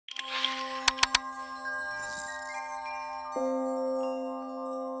Hey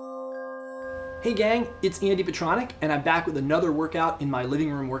gang, it's Andy Petronic, and I'm back with another workout in my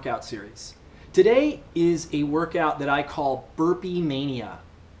living room workout series. Today is a workout that I call Burpee Mania.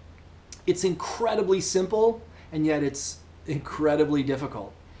 It's incredibly simple, and yet it's incredibly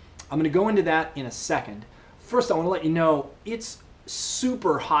difficult. I'm going to go into that in a second. First, I want to let you know it's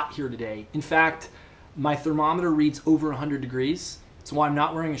super hot here today. In fact, my thermometer reads over 100 degrees. That's why I'm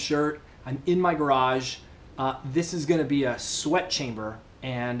not wearing a shirt. I'm in my garage. This is going to be a sweat chamber,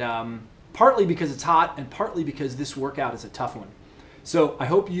 and partly because it's hot and partly because this workout is a tough one. So I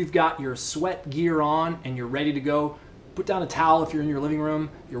hope you've got your sweat gear on and you're ready to go. Put down a towel if you're in your living room.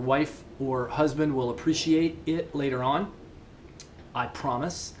 Your wife or husband will appreciate it later on. I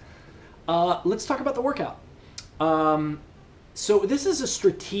promise. Let's talk about the workout. So this is a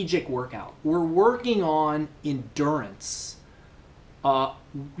strategic workout. We're working on endurance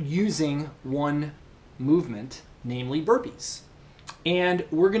using one movement, namely burpees. And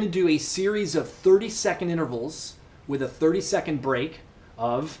we're going to do a series of 30-second intervals with a 30-second break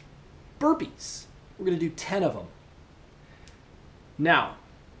of burpees. We're going to do 10 of them. Now,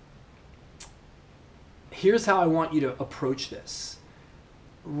 here's how I want you to approach this.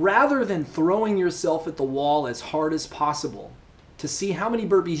 Rather than throwing yourself at the wall as hard as possible to see how many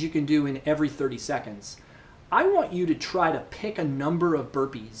burpees you can do in every 30 seconds, I want you to try to pick a number of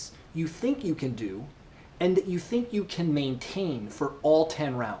burpees you think you can do and that you think you can maintain for all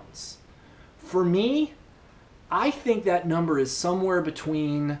 10 rounds. For me, I think that number is somewhere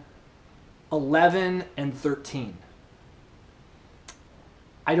between 11 and 13.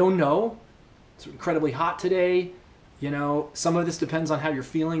 I don't know. It's incredibly hot today. You know, some of this depends on how you're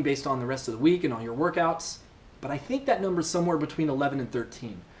feeling based on the rest of the week and on your workouts. But I think that number is somewhere between 11 and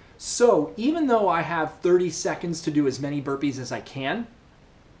 13. So even though I have 30 seconds to do as many burpees as I can,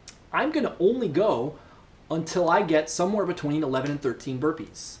 I'm going to only go until I get somewhere between 11 and 13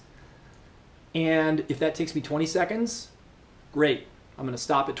 burpees. And if that takes me 20 seconds, great. I'm going to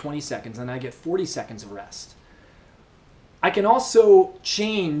stop at 20 seconds and I get 40 seconds of rest. I can also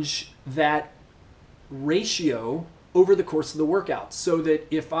change that ratio over the course of the workout so that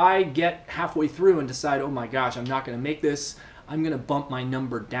if I get halfway through and decide, oh my gosh, I'm not going to make this, I'm going to bump my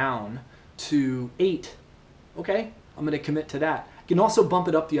number down to 8. Okay, I'm going to commit to that. I can also bump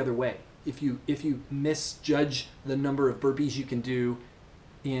it up the other way. If you misjudge the number of burpees you can do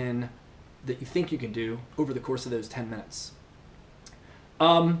that you think you can do over the course of those 10 minutes.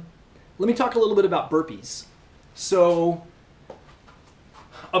 Let me talk a little bit about burpees. So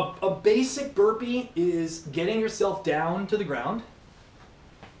a basic burpee is getting yourself down to the ground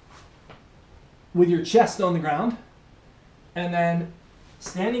with your chest on the ground and then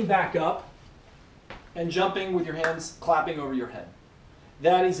standing back up and jumping with your hands clapping over your head.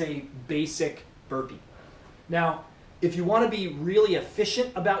 That is a basic burpee. Now, if you want to be really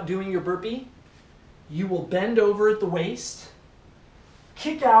efficient about doing your burpee, you will bend over at the waist,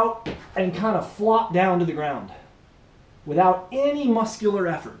 kick out, and kind of flop down to the ground without any muscular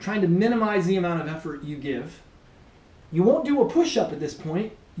effort, trying to minimize the amount of effort you give. You won't do a push-up at this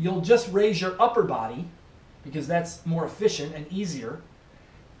point. You'll just raise your upper body because that's more efficient and easier.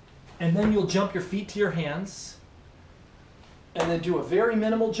 And then you'll jump your feet to your hands and then do a very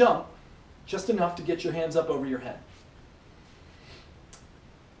minimal jump, just enough to get your hands up over your head.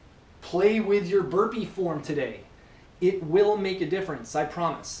 Play with your burpee form today. It will make a difference, I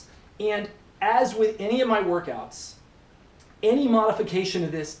promise. And as with any of my workouts, any modification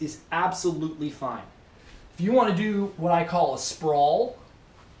of this is absolutely fine. If you want to do what I call a sprawl,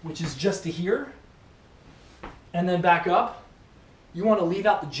 which is just to here, and then back up, you want to leave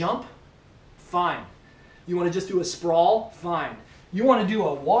out the jump, fine. You want to just do a sprawl, fine. You want to do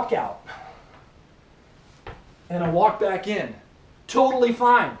a walkout and a walk back in, totally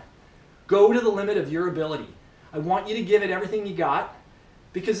fine. Go to the limit of your ability. I want you to give it everything you got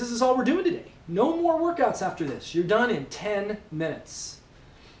because this is all we're doing today. No more workouts after this. You're done in 10 minutes.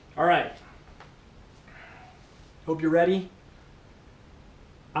 All right. Hope you're ready.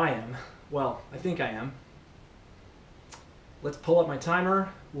 I am. Well, I think I am. Let's pull up my timer.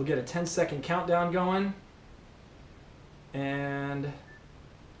 We'll get a 10-second countdown going. And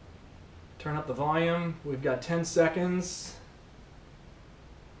turn up the volume. We've got 10 seconds.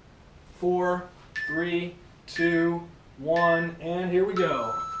 4, 3, 2, 1, and here we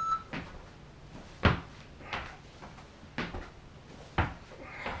go.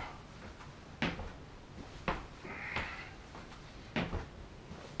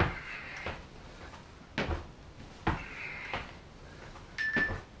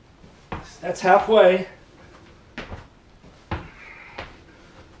 That's halfway.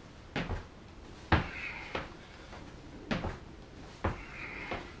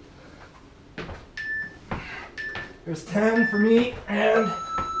 There's 10 for me and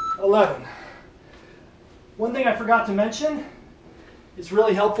 11. One thing I forgot to mention, it's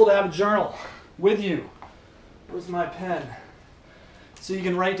really helpful to have a journal with you. Where's my pen? So you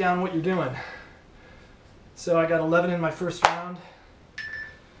can write down what you're doing. So I got 11 in my first round,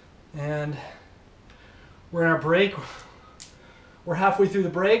 and we're in our break. We're halfway through the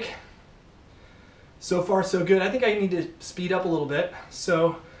break. So far, so good. I think I need to speed up a little bit.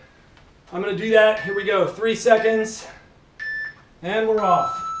 So I'm going to do that. Here we go. 3 seconds, and we're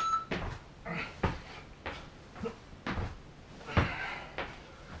off.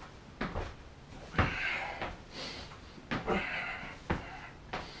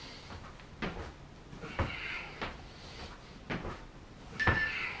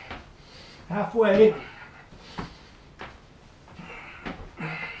 Halfway.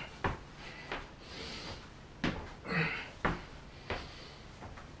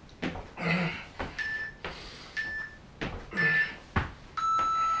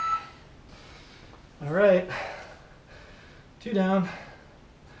 All right, 2 down.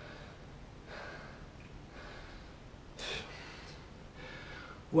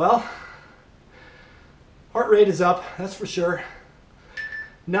 Well, heart rate is up, that's for sure.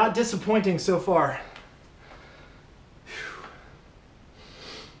 Not disappointing so far.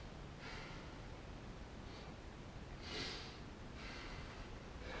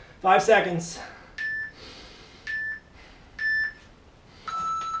 5 seconds.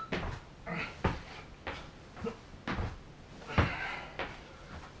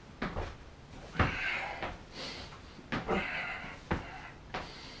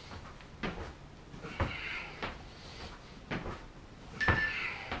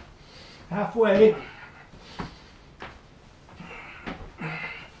 Halfway.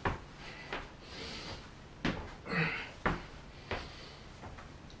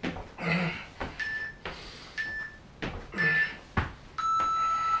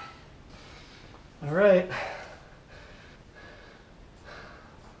 All right.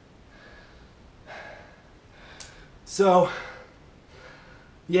 So,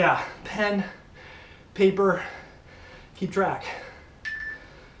 yeah, pen, paper, keep track.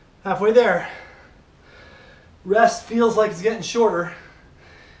 Halfway there. Rest feels like it's getting shorter.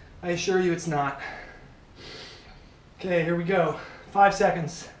 I assure you it's not. Okay, here we go. 5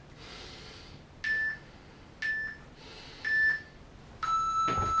 seconds.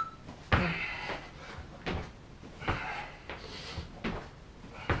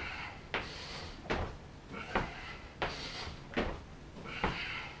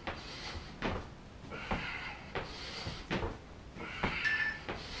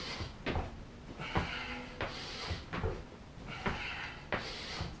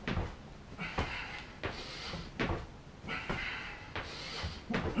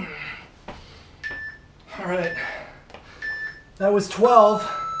 All right, that was 12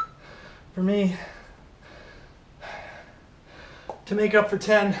 for me to make up for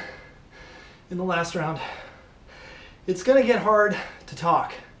 10 in the last round. It's gonna get hard to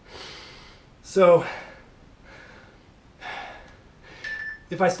talk. So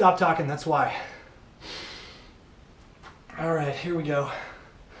if I stop talking, that's why. All right, here we go.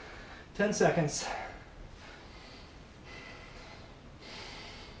 10 seconds.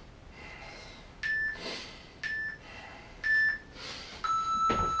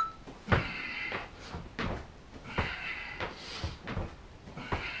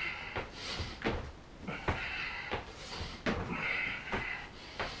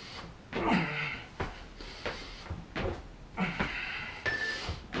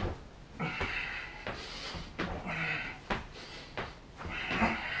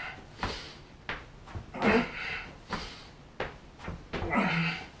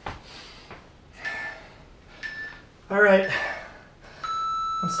 All right,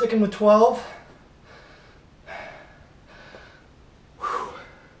 I'm sticking with 12. Whew.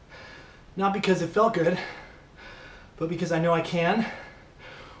 Not because it felt good, but because I know I can.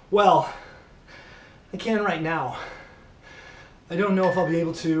 Well, I can right now. I don't know if I'll be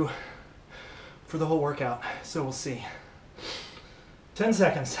able to for the whole workout, so we'll see. 10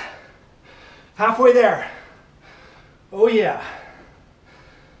 seconds. Halfway there. Oh yeah.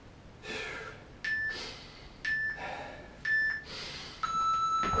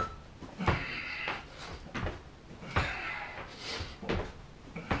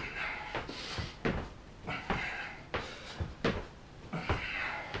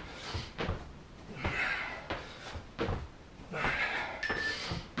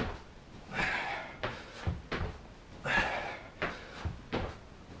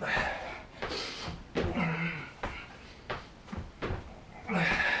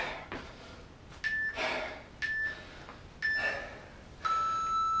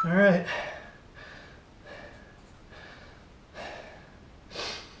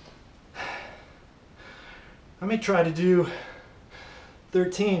 I may try to do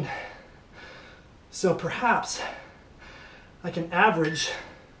 13. So perhaps I can average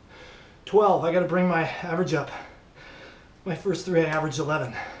 12. I got to bring my average up. My first 3 I averaged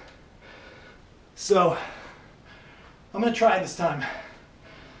 11. So I'm going to try it this time.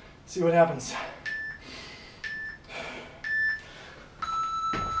 See what happens.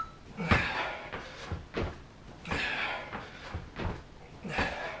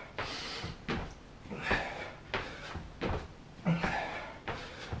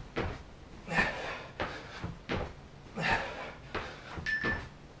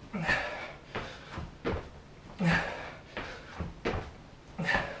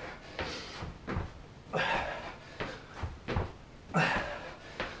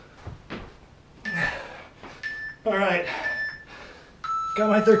 All right, got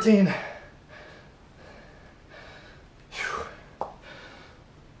my 13.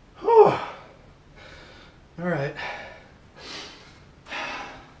 All right.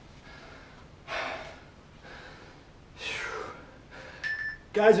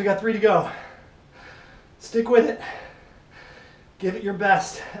 Guys, we got 3 to go. Stick with it. Give it your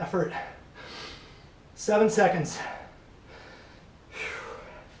best effort. 7 seconds.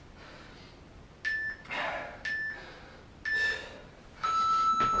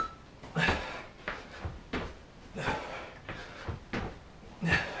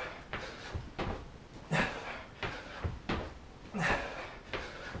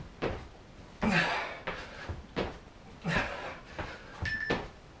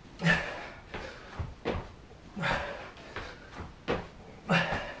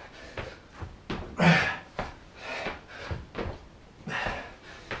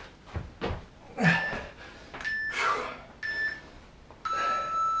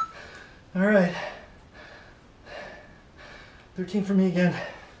 All right, 13 for me again.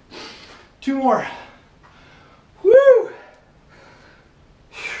 2 more. Woo!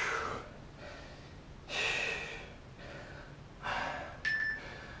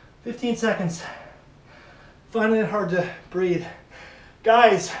 15 seconds. Finding it hard to breathe.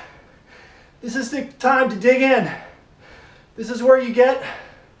 Guys, this is the time to dig in. This is where you get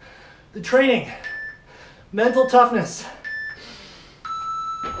the training. Mental toughness.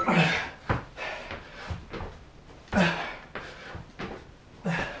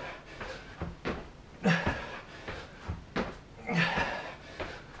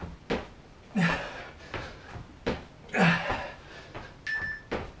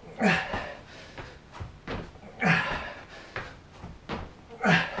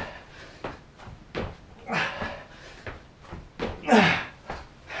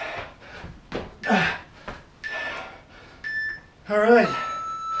 All right.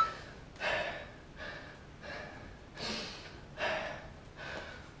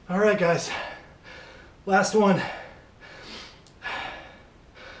 All right, guys. Last one.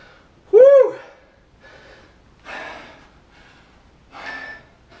 Woo!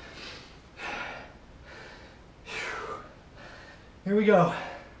 Here we go.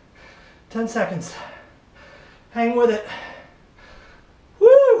 10 seconds. Hang with it.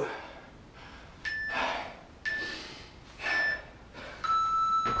 Woo!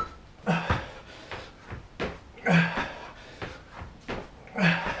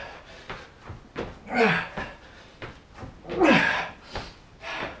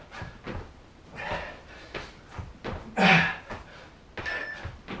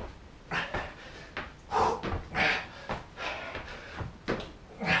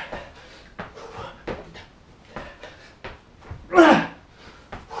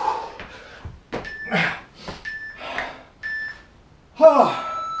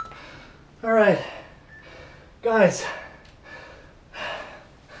 Oh, all right, guys,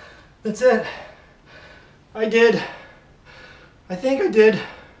 that's it. I think I did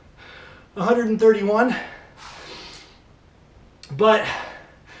 131, but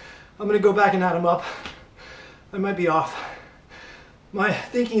I'm gonna go back and add them up. I might be off. My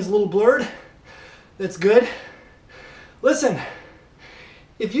thinking is a little blurred. That's good. Listen,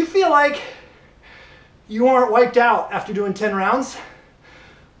 if you feel like you aren't wiped out after doing 10 rounds,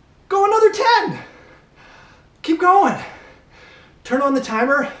 go another 10. Keep going. Turn on the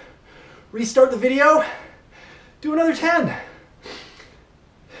timer, restart the video, do another 10.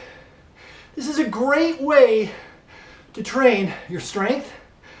 This is a great way to train your strength,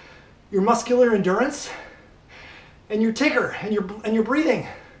 your muscular endurance, and your ticker and your breathing.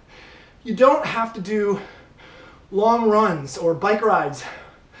 You don't have to do long runs or bike rides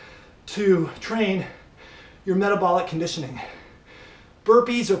to train your metabolic conditioning.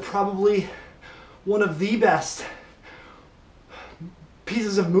 Burpees are probably one of the best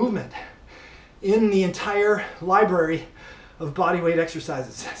pieces of movement in the entire library of bodyweight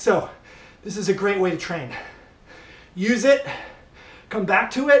exercises. So this is a great way to train. Use it, come back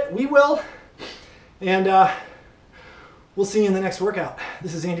to it, we will, and we'll see you in the next workout.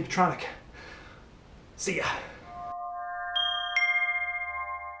 This is Andy Petronic. See ya.